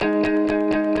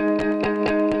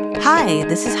Hi,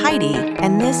 this is Heidi,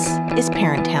 and this is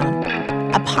Parent Town,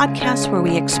 a podcast where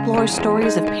we explore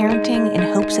stories of parenting in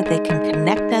hopes that they can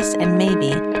connect us and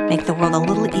maybe make the world a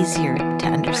little easier to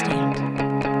understand.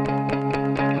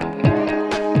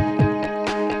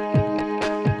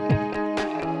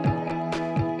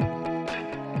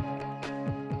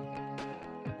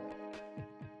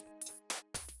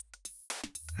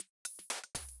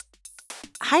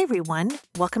 Hi, everyone.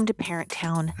 Welcome to Parent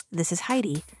Town. This is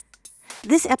Heidi.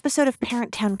 This episode of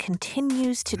Parent Town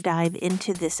continues to dive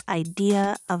into this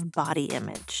idea of body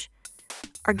image.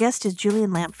 Our guest is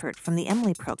Julian Lampfert from the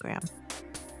Emily Program.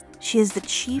 She is the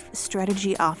Chief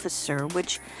Strategy Officer,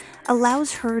 which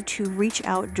allows her to reach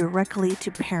out directly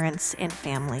to parents and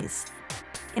families.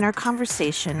 In our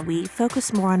conversation, we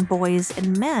focus more on boys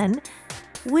and men,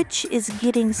 which is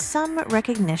getting some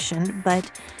recognition, but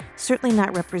certainly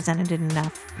not represented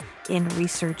enough in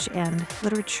research and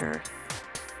literature.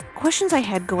 Questions I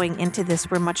had going into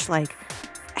this were much like,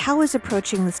 how is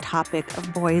approaching this topic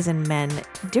of boys and men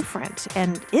different?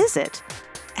 And is it?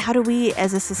 How do we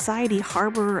as a society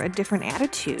harbor a different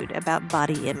attitude about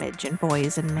body image and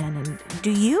boys and men? And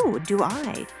do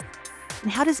I?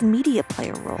 And how does media play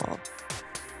a role?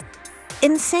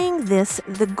 In saying this,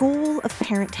 the goal of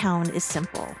Parent Town is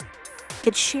simple.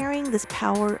 It's sharing this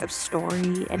power of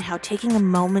story and how taking a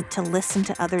moment to listen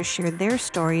to others share their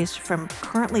stories from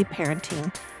currently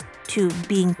parenting to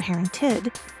being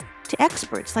parented, to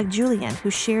experts like Julian who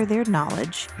share their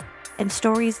knowledge and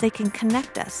stories they can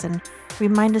connect us and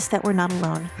remind us that we're not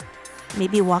alone.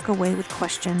 Maybe walk away with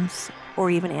questions or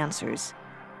even answers.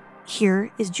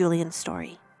 Here is Julian's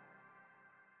story.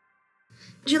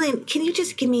 Julian, can you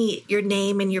just give me your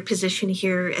name and your position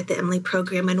here at the Emily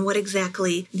Program and what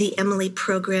exactly the Emily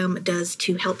Program does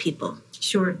to help people?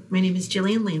 Sure. My name is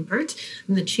Julian Lampfert.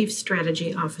 I'm the Chief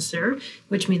Strategy Officer,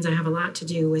 which means I have a lot to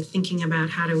do with thinking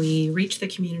about how do we reach the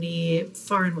community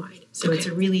far and wide. So It's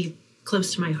a really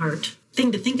close to my heart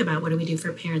thing to think about. What do we do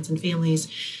for parents and families?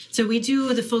 So we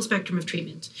do the full spectrum of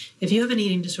treatment. If you have an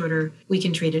eating disorder, we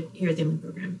can treat it here at the Emily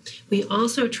Program. We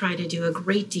also try to do a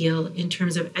great deal in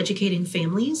terms of educating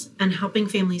families and helping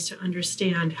families to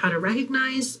understand how to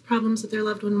recognize problems that their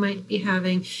loved one might be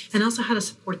having and also how to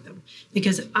support them.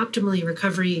 Because optimally,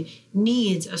 recovery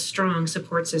needs a strong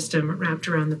support system wrapped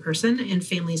around the person, and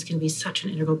families can be such an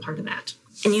integral part of that.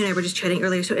 And you and I were just chatting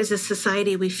earlier. So as a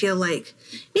society, we feel like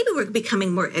maybe we're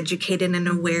becoming more educated and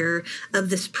aware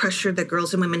of this pressure that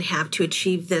girls and women have to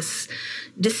achieve this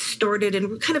distorted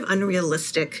and kind of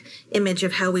unrealistic image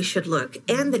of how we should look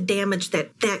and the damage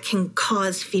that can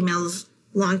cause females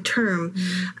long term.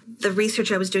 The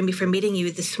research I was doing before meeting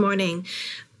you this morning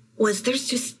was there's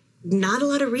just not a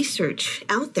lot of research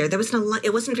out there. There wasn't a lot.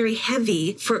 It wasn't very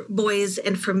heavy for boys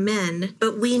and for men,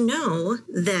 but we know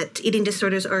that eating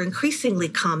disorders are increasingly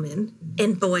common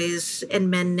in boys and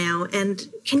men now. And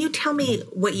can you tell me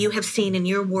what you have seen in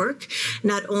your work,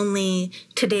 not only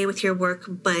today with your work,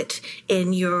 but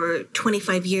in your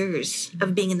 25 years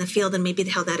of being in the field and maybe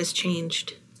how that has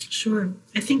changed? Sure.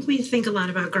 I think we think a lot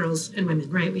about girls and women,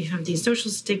 right? We have these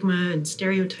social stigma and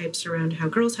stereotypes around how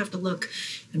girls have to look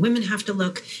and women have to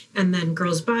look, and then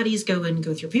girls' bodies go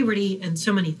through puberty, and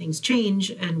so many things change,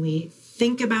 and we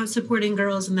think about supporting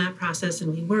girls in that process,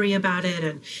 and we worry about it,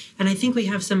 and I think we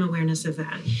have some awareness of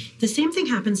that. The same thing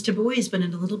happens to boys, but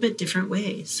in a little bit different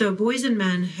way. So boys and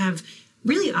men have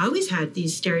really always had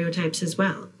these stereotypes as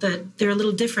well, that they're a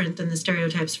little different than the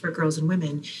stereotypes for girls and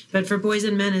women. But for boys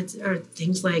and men, are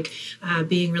things like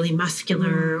being really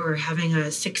muscular or having a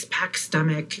six-pack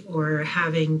stomach or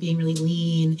being really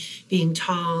lean, being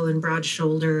tall and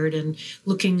broad-shouldered and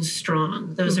looking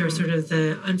strong. Those are sort of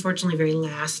the, unfortunately, very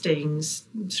lasting,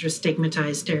 sort of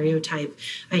stigmatized stereotype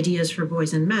ideas for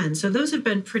boys and men. So those have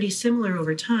been pretty similar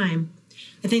over time.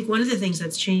 I think one of the things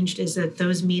that's changed is that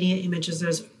those media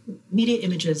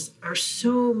images are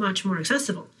so much more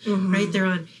accessible, right? They're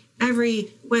on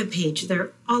every webpage.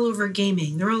 They're all over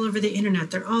gaming. They're all over the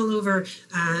internet. They're all over,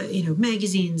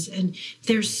 magazines. And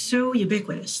they're so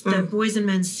ubiquitous that boys and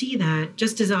men see that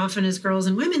just as often as girls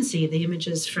and women see the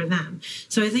images for them.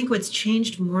 So I think what's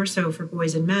changed more so for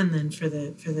boys and men than for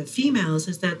the females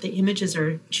is that the images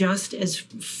are just as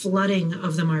flooding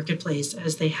of the marketplace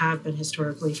as they have been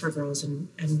historically for girls and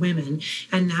women.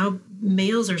 And now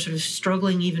males are sort of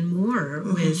struggling even more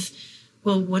with,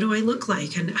 well, what do I look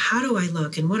like and how do I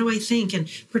look and what do I think? And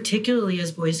particularly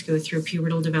as boys go through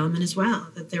pubertal development as well,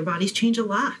 that their bodies change a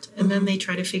lot. And then they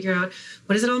try to figure out,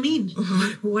 what does it all mean?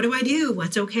 What do I do?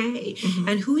 What's okay?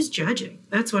 And who's judging?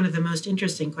 That's one of the most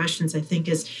interesting questions, I think,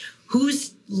 is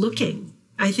who's looking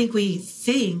I think we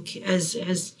think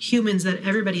as humans that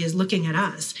everybody is looking at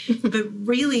us, but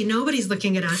really nobody's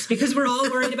looking at us because we're all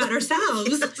worried about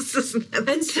ourselves.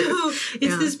 And so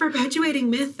it's this perpetuating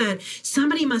myth that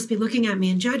somebody must be looking at me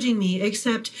and judging me,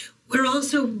 except we're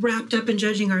also wrapped up in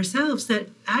judging ourselves, that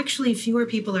actually fewer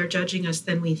people are judging us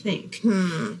than we think.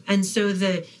 And so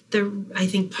I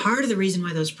think part of the reason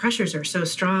why those pressures are so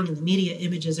strong and the media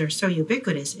images are so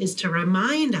ubiquitous is to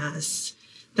remind us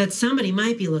that somebody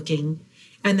might be looking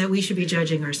and that we should be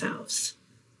judging ourselves.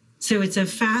 So it's a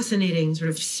fascinating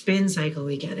sort of spin cycle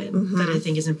we get in that I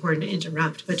think is important to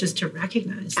interrupt, but just to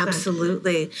recognize.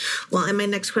 Absolutely. Well, and my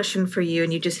next question for you,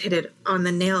 and you just hit it on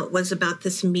the nail, was about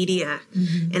this media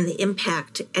and the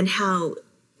impact, and how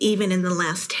even in the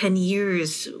last 10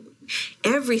 years,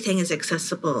 everything is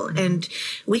accessible and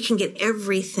we can get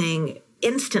everything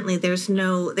instantly. There's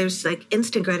like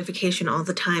instant gratification all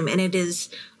the time, and it is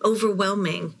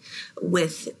overwhelming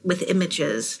with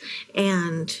images.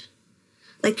 And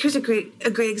like, here's a great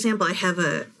example. I have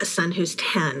a son who's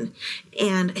 10,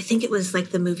 and I think it was like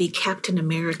the movie Captain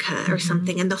America or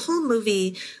something. And the whole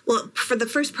movie, well, for the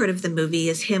first part of the movie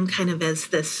is him kind of as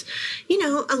this,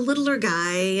 a littler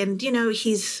guy, and,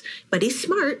 he's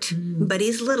smart, but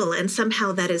he's little. And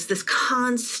somehow that is this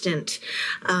constant,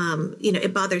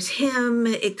 it bothers him.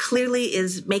 It clearly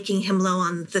is making him low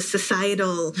on the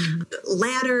societal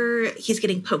ladder. He's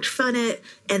getting poked fun at.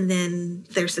 And then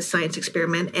there's a science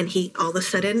experiment, and he all of a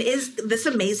sudden is this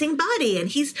amazing body, and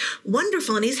he's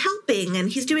wonderful, and he's helping, and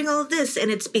he's doing all of this. And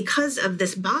it's because of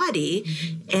this body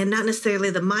and not necessarily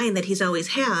the mind that he's always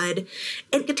had.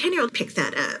 And a 10-year-old picked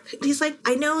that up. He's like,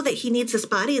 I know that he needs this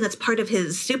body, and that's part of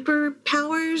his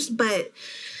superpowers, but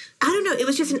I don't know. It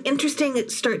was just an interesting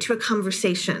start to a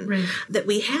conversation that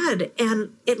we had.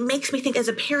 And it makes me think, as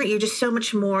a parent, you're just so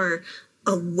much more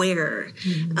aware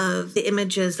of the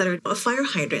images that are a fire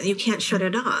hydrant. You can't shut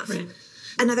it off.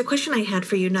 Another question I had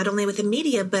for you, not only with the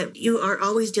media, but you are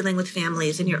always dealing with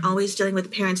families and you're always dealing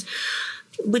with parents.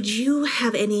 Would you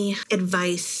have any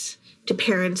advice to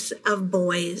parents of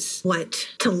boys, what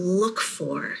to look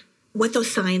for, what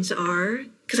those signs are?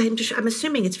 Because I'm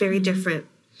assuming it's very different,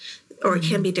 or it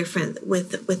can be different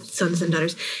with sons and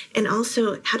daughters. And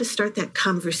also how to start that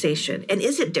conversation. And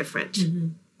is it different?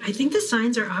 I think the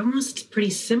signs are almost pretty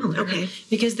similar.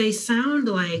 Because they sound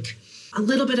like a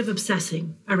little bit of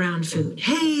obsessing around food.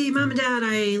 Hey, Mom and Dad,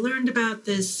 I learned about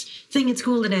this thing at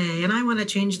school today, and I want to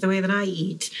change the way that I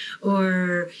eat.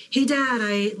 Or, hey, Dad,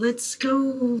 let's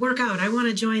go work out. I want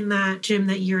to join that gym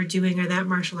that you're doing, or that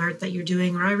martial art that you're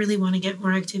doing, or I really want to get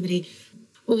more activity.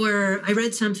 Or I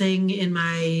read something in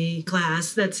my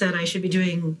class that said I should be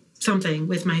doing something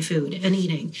with my food and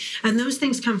eating. And those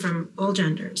things come from all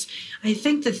genders. I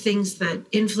think the things that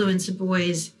influence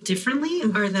boys differently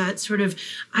are that sort of,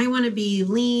 I want to be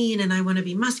lean and I want to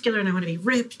be muscular and I want to be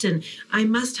ripped and I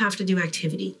must have to do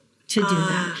activity to do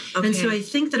that. And so I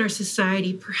think that our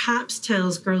society perhaps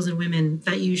tells girls and women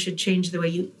that you should change the way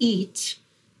you eat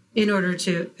in order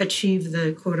to achieve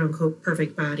the quote-unquote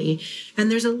perfect body.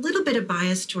 And there's a little bit of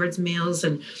bias towards males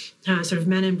and sort of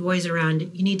men and boys around,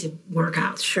 you need to work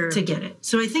out to get it.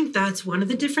 So I think that's one of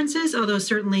the differences, although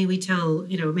certainly we tell,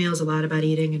 males a lot about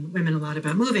eating and women a lot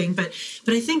about moving. But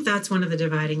I think that's one of the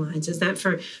dividing lines, is that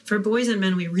for boys and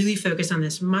men, we really focus on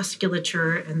this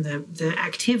musculature and the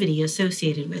activity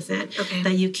associated with it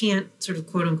that you can't sort of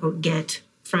quote-unquote get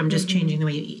from just changing the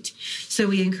way you eat. So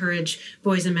we encourage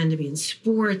boys and men to be in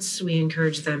sports. We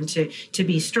encourage them to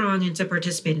be strong and to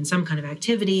participate in some kind of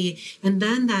activity. And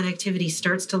then that activity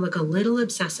starts to look a little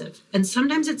obsessive. And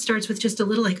sometimes it starts with just a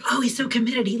little like, oh, he's so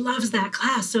committed. He loves that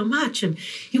class so much. And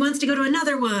he wants to go to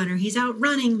another one, or he's out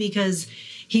running because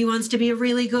he wants to be a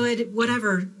really good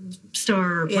whatever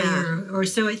star player. Or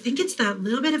so I think it's that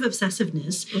little bit of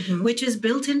obsessiveness, which is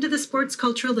built into the sports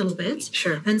culture a little bit.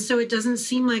 And so it doesn't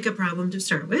seem like a problem to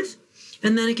start with.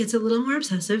 And then it gets a little more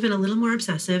obsessive and a little more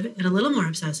obsessive and a little more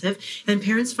obsessive. And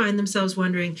parents find themselves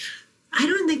wondering, I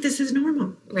don't think this is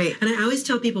normal. And I always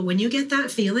tell people, when you get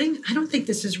that feeling, I don't think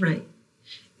this is right.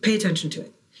 Pay attention to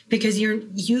it. Because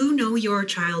you know your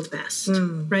child best,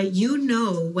 right? You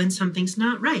know when something's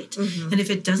not right. And if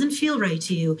it doesn't feel right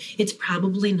to you, it's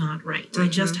probably not right. I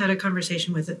just had a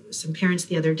conversation with some parents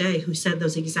the other day who said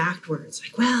those exact words.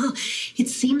 Like, well, it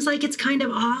seems like it's kind of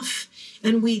off,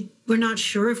 and we're not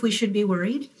sure if we should be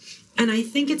worried. And I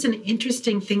think it's an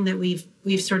interesting thing that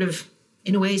we've sort of,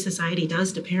 in a way, society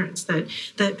does to parents,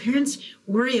 that parents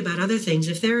worry about other things.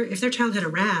 If their child had a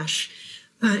rash,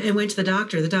 and went to the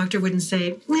doctor wouldn't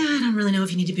say, I don't really know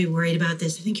if you need to be worried about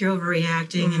this. I think you're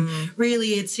overreacting. And really,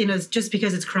 it's, it's just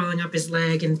because it's crawling up his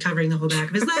leg and covering the whole back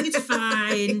of his leg. It's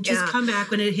fine. Just come back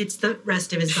when it hits the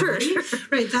rest of his body.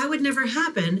 Right. That would never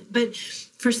happen. But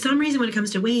for some reason, when it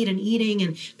comes to weight and eating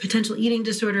and potential eating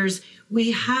disorders,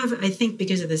 we have, I think,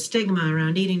 because of the stigma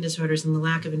around eating disorders and the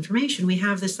lack of information, we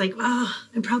have this like,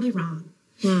 I'm probably wrong.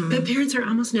 But parents are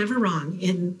almost never wrong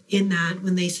in that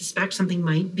when they suspect something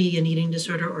might be an eating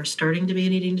disorder or starting to be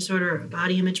an eating disorder or a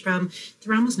body image problem,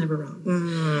 they're almost never wrong.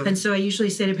 And so I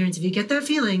usually say to parents, if you get that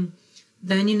feeling,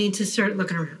 then you need to start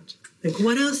looking around. Like,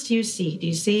 what else do you see? Do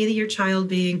you see your child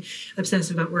being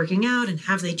obsessive about working out? And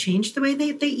have they changed the way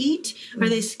they eat? Are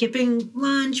they skipping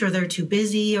lunch, or they're too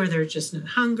busy, or they're just not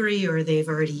hungry, or they've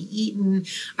already eaten?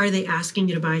 Are they asking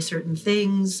you to buy certain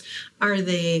things? Are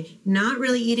they not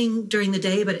really eating during the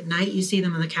day, but at night you see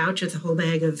them on the couch with a whole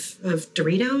bag of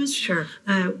Doritos? Sure.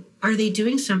 Are they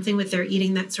doing something with their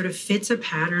eating that sort of fits a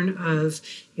pattern of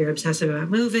you're obsessive about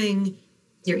moving,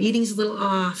 your eating's a little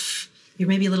off, you're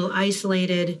maybe a little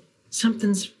isolated,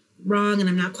 something's wrong and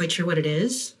I'm not quite sure what it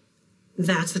is?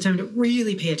 That's the time to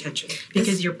really pay attention,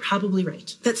 because you're probably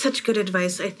right. That's such good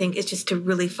advice, I think, is just to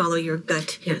really follow your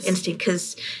gut instinct,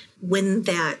 because when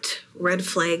that red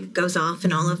flag goes off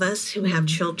in all of us who have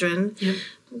children,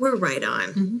 we're right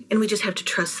on. And we just have to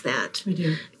trust that. We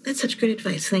do. That's such good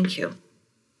advice. Thank you.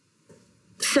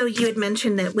 So you had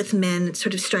mentioned that with men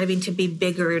sort of striving to be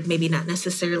bigger, maybe not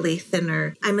necessarily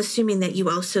thinner. I'm assuming that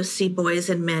you also see boys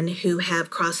and men who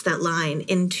have crossed that line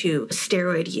into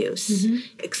steroid use,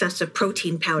 excessive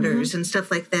protein powders and stuff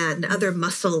like that, and other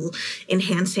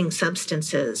muscle-enhancing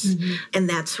substances. And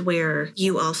that's where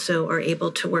you also are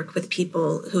able to work with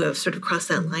people who have sort of crossed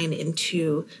that line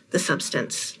into the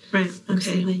substance. Right,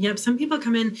 absolutely. Yep, some people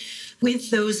come in with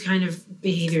those kind of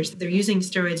behaviors. They're using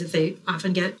steroids that they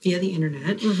often get via the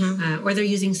internet, or they're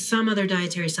using some other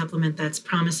dietary supplement that's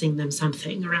promising them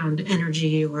something around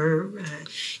energy or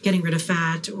getting rid of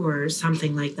fat or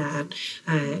something like that.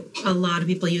 A lot of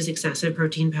people use excessive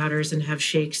protein powders and have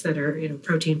shakes that are,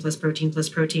 protein plus protein plus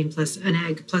protein plus an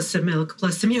egg plus some milk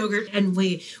plus some yogurt. And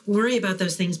we worry about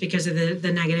those things because of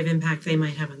the negative impact they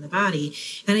might have on the body.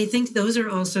 And I think those are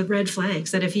also red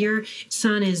flags, that if your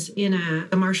son is in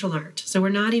a martial art, so we're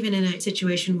not even in a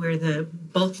situation where the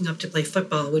bulking up to play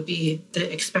football would be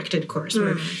the expected course.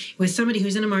 Where with somebody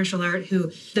who's in a martial art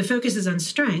who the focus is on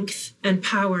strength and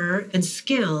power and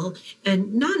skill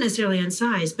and not necessarily on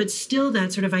size, but still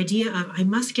that sort of idea of I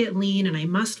must get lean and I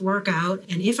must work out.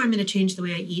 And if I'm going to change the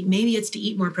way I eat, maybe it's to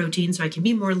eat more protein so I can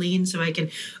be more lean, so I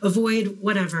can avoid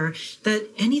whatever. That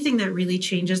anything that really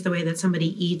changes the way that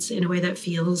somebody eats in a way that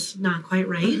feels not quite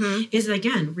right is,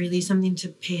 again, really something to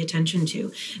pay attention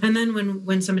to. And then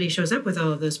when somebody shows up with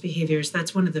all of those behaviors,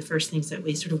 that's one of the first things that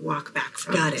we sort of walk back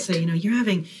from. Got it. So, you're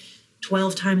having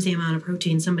 12 times the amount of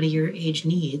protein somebody your age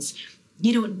needs.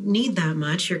 You don't need that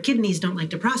much. Your kidneys don't like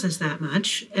to process that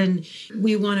much. And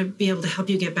we want to be able to help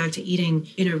you get back to eating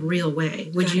in a real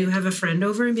way. Would you have a friend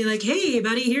over and be like, hey,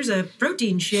 buddy, here's a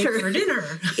protein shake for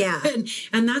dinner? Yeah.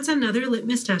 and that's another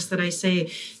litmus test that I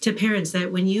say to parents,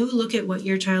 that when you look at what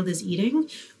your child is eating,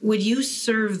 would you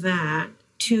serve that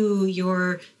to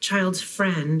your child's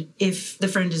friend if the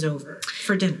friend is over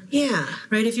for dinner? Yeah.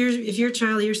 Right? If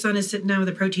your son is sitting down with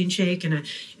a protein shake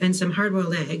and some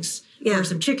hard-boiled eggs, or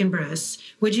some chicken breasts,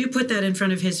 would you put that in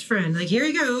front of his friend? Like, here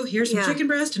you go, here's some chicken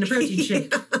breast and a protein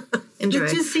shake. Enjoy.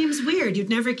 It just seems weird. You'd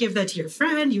never give that to your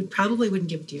friend. You probably wouldn't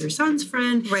give it to your son's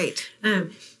friend. Right.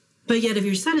 But yet if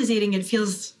your son is eating, it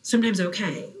feels sometimes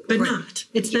okay, but not.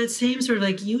 It's that same sort of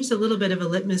like, use a little bit of a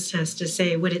litmus test to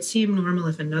say, would it seem normal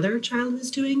if another child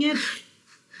was doing it?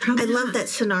 Probably not. Love that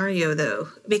scenario, though,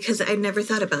 because I never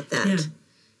thought about that.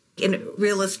 In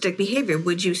realistic behavior,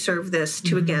 would you serve this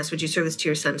to a guest? Would you serve this to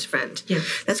your son's friend? Yeah.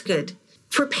 That's good.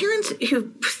 For parents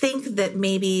who think that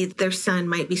maybe their son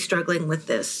might be struggling with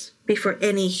this before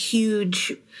any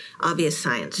huge, obvious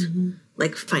signs,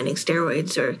 like finding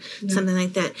steroids or something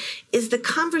like that, is the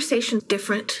conversation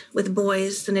different with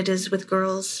boys than it is with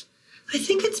girls? I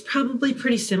think it's probably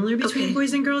pretty similar between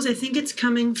boys and girls. I think it's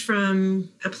coming from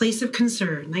a place of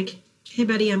concern. Like, hey,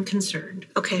 buddy, I'm concerned.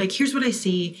 Okay. Like, here's what I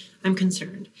see. I'm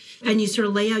concerned. And you sort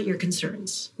of lay out your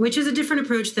concerns, which is a different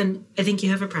approach than I think you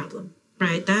have a problem,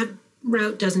 right? That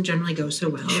route doesn't generally go so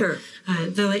well. Sure.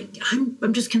 They're like,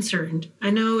 I'm just concerned. I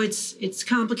know it's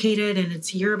complicated and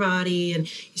it's your body, and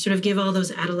you sort of give all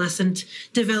those adolescent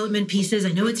development pieces. I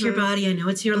know it's your body. I know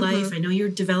it's your life. I know you're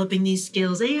developing these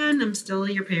skills, and I'm still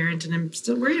your parent, and I'm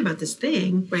still worried about this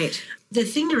thing. Right. The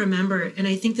thing to remember, and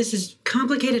I think this is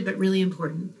complicated but really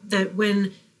important, that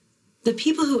when the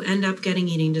people who end up getting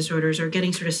eating disorders or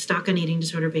getting sort of stuck on eating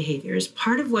disorder behaviors,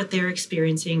 part of what they're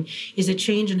experiencing is a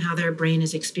change in how their brain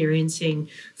is experiencing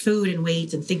food and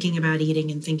weight and thinking about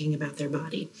eating and thinking about their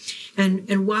body.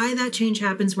 And why that change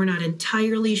happens, we're not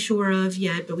entirely sure of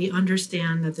yet, but we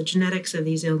understand that the genetics of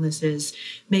these illnesses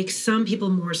make some people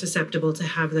more susceptible to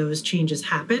have those changes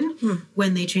happen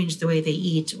when they change the way they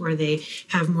eat, or they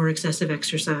have more excessive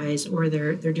exercise, or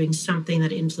they're doing something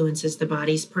that influences the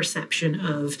body's perception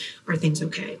of, are things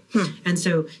okay? And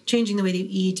so changing the way you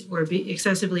eat or be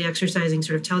excessively exercising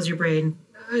sort of tells your brain,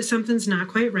 something's not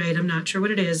quite right. I'm not sure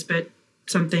what it is, but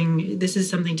this is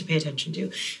something to pay attention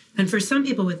to. And for some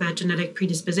people with that genetic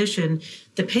predisposition,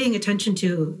 the paying attention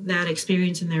to that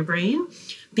experience in their brain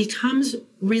becomes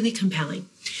really compelling.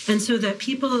 And so that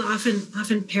people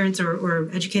often parents or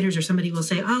educators or somebody will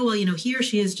say, oh, well, he or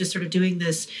she is just sort of doing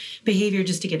this behavior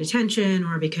just to get attention,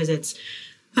 or because it's,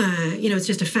 it's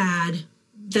just a fad.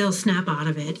 They'll snap out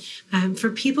of it. For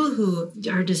people who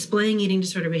are displaying eating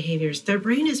disorder behaviors, their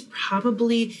brain is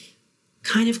probably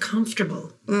kind of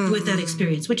comfortable with that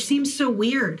experience, which seems so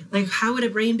weird. Like, how would a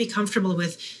brain be comfortable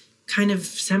with kind of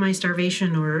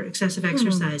semi-starvation or excessive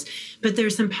exercise? But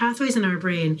there's some pathways in our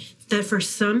brain that for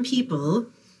some people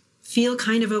feel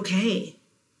kind of okay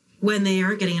when they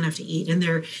aren't getting enough to eat and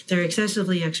they're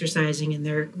excessively exercising and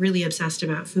they're really obsessed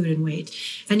about food and weight.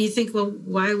 And you think, well,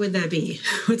 why would that be?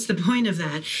 What's the point of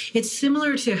that? It's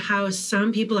similar to how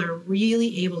some people are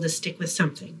really able to stick with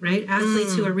something, right?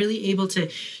 Athletes who are really able to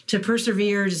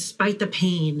persevere despite the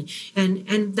pain.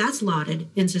 And that's lauded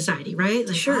in society, right?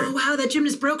 Like, sure. Oh, wow, that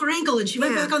gymnast broke her ankle and she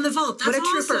went back on the vault. That's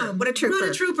awesome. What a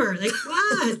trooper. Like,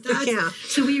 what?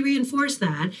 So we reinforce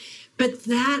that. But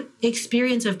that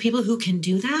experience of people who can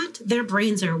do that, their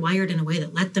brains are wired in a way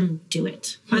that let them do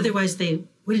it. Otherwise, they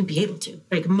wouldn't be able to.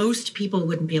 Like, most people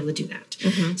wouldn't be able to do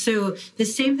that. So the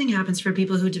same thing happens for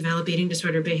people who develop eating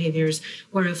disorder behaviors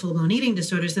or a full-blown eating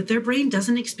disorders, that their brain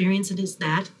doesn't experience it as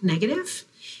that negative.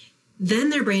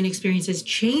 Then their brain experiences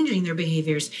changing their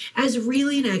behaviors as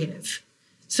really negative.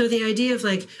 So the idea of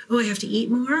like, oh, I have to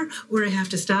eat more or I have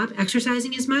to stop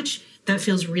exercising as much, that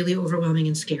feels really overwhelming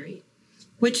and scary.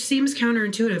 Which seems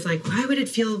counterintuitive. Like, why would it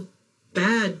feel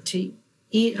bad to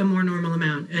eat a more normal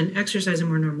amount and exercise a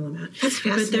more normal amount? That's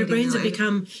fascinating. But their brains have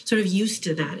become sort of used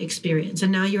to that experience.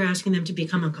 And now you're asking them to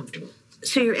become uncomfortable.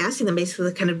 So you're asking them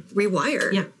basically to kind of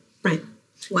rewire. Yeah, right.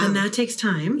 Wow. And that takes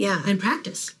time Yeah. and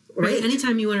practice. Right.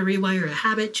 Anytime you want to rewire a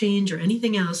habit change or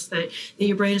anything else that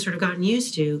your brain has sort of gotten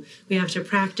used to, we have to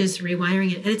practice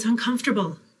rewiring it. And it's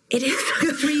uncomfortable. It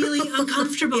is really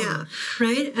uncomfortable, Yeah.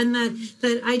 right? And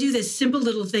that I do this simple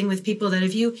little thing with people that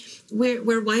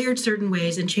we're wired certain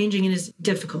ways and changing it is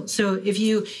difficult. So if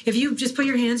you just put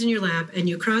your hands in your lap and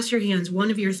you cross your hands, one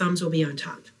of your thumbs will be on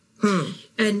top.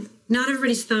 And not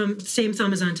everybody's same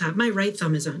thumb is on top. My right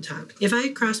thumb is on top. If I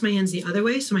cross my hands the other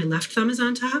way, so my left thumb is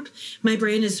on top, my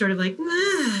brain is sort of like,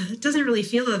 it doesn't really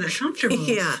feel all that comfortable.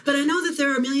 Yeah. But I know that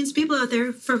there are millions of people out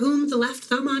there for whom the left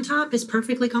thumb on top is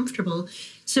perfectly comfortable.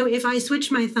 So if I switch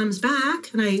my thumbs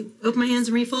back and I open my hands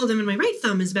and refold them and my right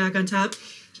thumb is back on top,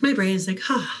 my brain is like,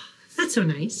 that's so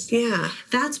nice. Yeah.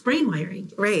 That's brain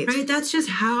wiring. Right. That's just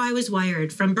how I was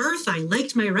wired. From birth, I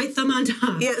liked my right thumb on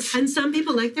top. Yes. And some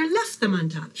people like their left thumb on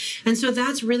top. And so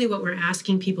that's really what we're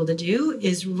asking people to do,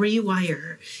 is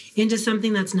rewire into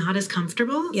something that's not as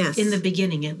comfortable, Yes. in the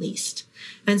beginning at least.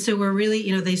 And so we're really,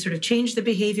 they sort of change the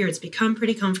behavior. It's become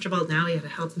pretty comfortable. Now we have to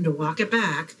help them to walk it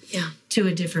back to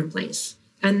a different place.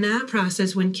 And that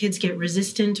process, when kids get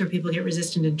resistant or people get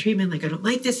resistant in treatment, like, I don't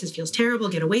like this feels terrible,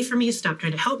 get away from me, stop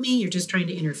trying to help me, you're just trying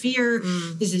to interfere,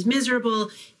 this is miserable,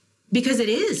 because it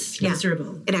is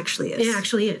miserable. It actually is. It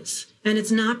actually is. And it's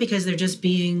not because they're just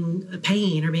being a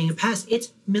pain or being a pest,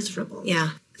 it's miserable.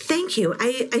 Yeah. Thank you.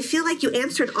 I feel like you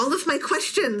answered all of my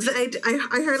questions. I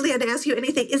hardly had to ask you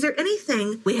anything. Is there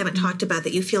anything we haven't talked about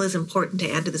that you feel is important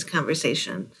to add to this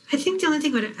conversation? I think the only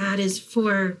thing I would add is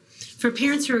for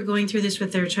parents who are going through this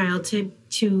with their child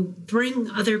to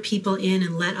bring other people in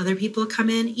and let other people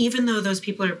come in, even though those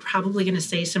people are probably going to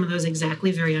say some of those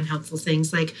exactly very unhelpful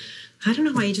things like, I don't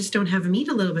know why you just don't have him eat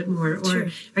a little bit more, or Sure.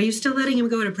 Are you still letting him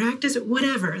go to practice?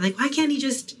 Whatever. Like, why can't he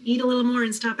just eat a little more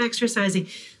and stop exercising?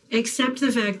 Accept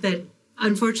the fact that,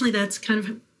 unfortunately, that's kind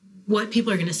of what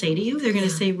people are going to say to you. They're going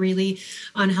to say really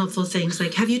unhelpful things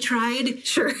like, have you tried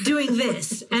doing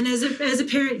this? And as a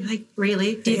parent, like,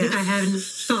 really? Do you think I haven't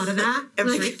thought of that?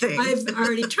 Everything. Like, I've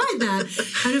already tried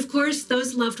that. And of course,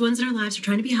 those loved ones in our lives are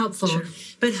trying to be helpful,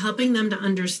 but helping them to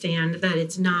understand that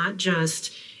it's not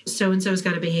just so-and-so's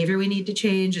got a behavior we need to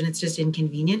change and it's just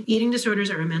inconvenient. Eating disorders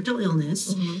are a mental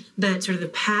illness that sort of the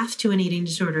path to an eating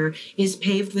disorder is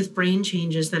paved with brain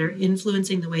changes that are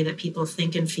influencing the way that people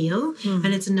think and feel. And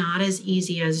it's not as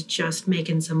easy as just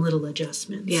making some little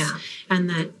adjustments. Yeah. And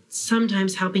that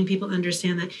sometimes helping people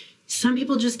understand that some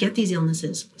people just get these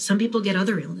illnesses. Some people get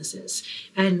other illnesses.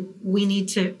 And we need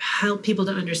to help people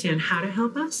to understand how to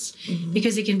help us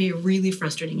because it can be a really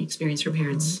frustrating experience for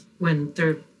parents when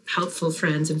they're helpful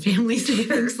friends and family say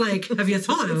things like, have you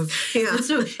thought of? Yeah. And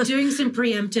so doing some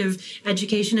preemptive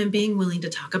education and being willing to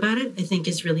talk about it, I think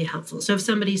is really helpful. So if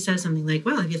somebody says something like,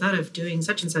 well, have you thought of doing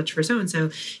such and such for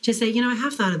so-and-so? To say, I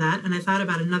have thought of that. And I thought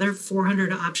about another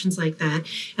 400 options like that.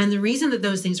 And the reason that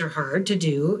those things are hard to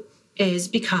do is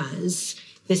because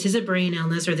this is a brain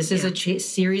illness or this is a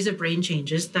series of brain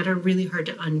changes that are really hard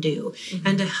to undo.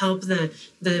 And to help the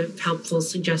helpful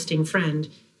suggesting friend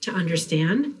to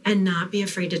understand and not be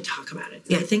afraid to talk about it.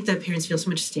 Yeah. I think that parents feel so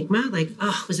much stigma, like,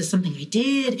 oh, was this something I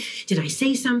did? Did I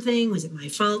say something? Was it my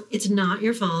fault? It's not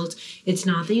your fault. It's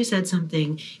not that you said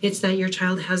something. It's that your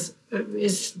child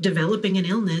is developing an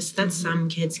illness that some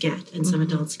kids get and some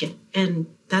adults get. And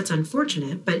that's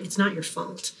unfortunate, but it's not your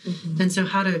fault. And so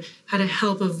how to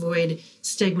help avoid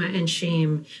stigma and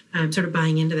shame, sort of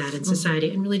buying into that in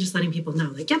society and really just letting people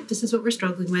know, like, yep, this is what we're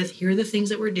struggling with. Here are the things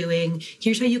that we're doing.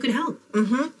 Here's how you can help.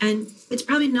 And it's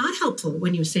probably not helpful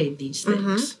when you say these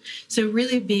things. So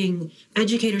really being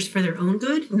educators for their own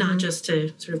good, not just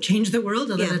to sort of change the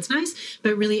world, although that's nice,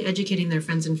 but really educating their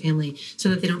friends and family so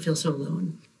that they don't feel so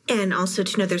alone. And also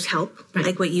to know there's help,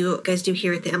 like what you guys do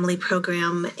here at the Emily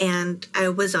program. And I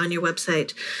was on your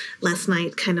website last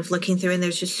night kind of looking through, and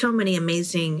there's just so many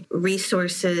amazing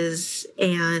resources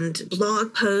and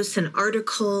blog posts and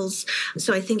articles.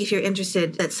 So I think if you're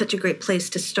interested, that's such a great place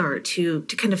to start to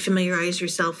kind of familiarize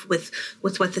yourself with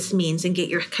what this means and get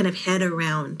your kind of head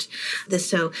around this.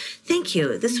 So thank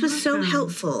you. This was so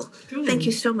helpful. Good. Thank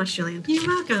you so much, Jillian. You're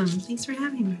welcome. Thanks for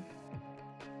having me.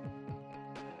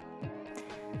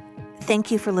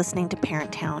 Thank you for listening to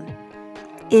Parent Town.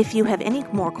 If you have any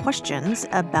more questions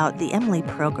about the Emily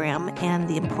program and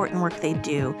the important work they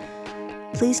do,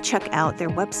 please check out their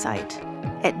website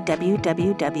at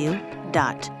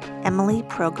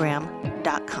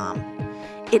www.emilyprogram.com.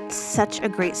 It's such a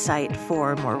great site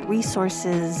for more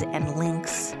resources and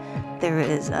links. There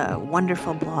is a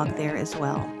wonderful blog there as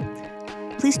well.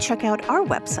 Please check out our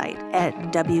website at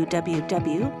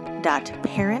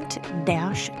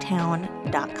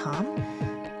www.parent-town.com.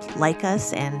 Like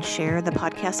us and share the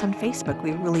podcast on Facebook.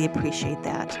 We really appreciate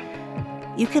that.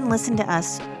 You can listen to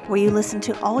us where you listen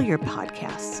to all your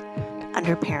podcasts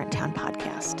under Parent Town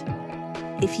Podcast.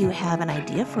 If you have an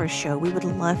idea for a show, we would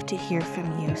love to hear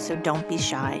from you, so don't be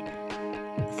shy.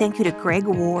 Thank you to Greg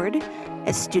Ward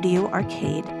at Studio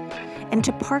Arcade and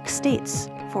to Park States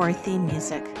for our theme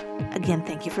music. Again,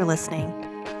 thank you for listening.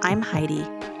 I'm Heidi,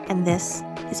 and this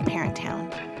is Parent Town.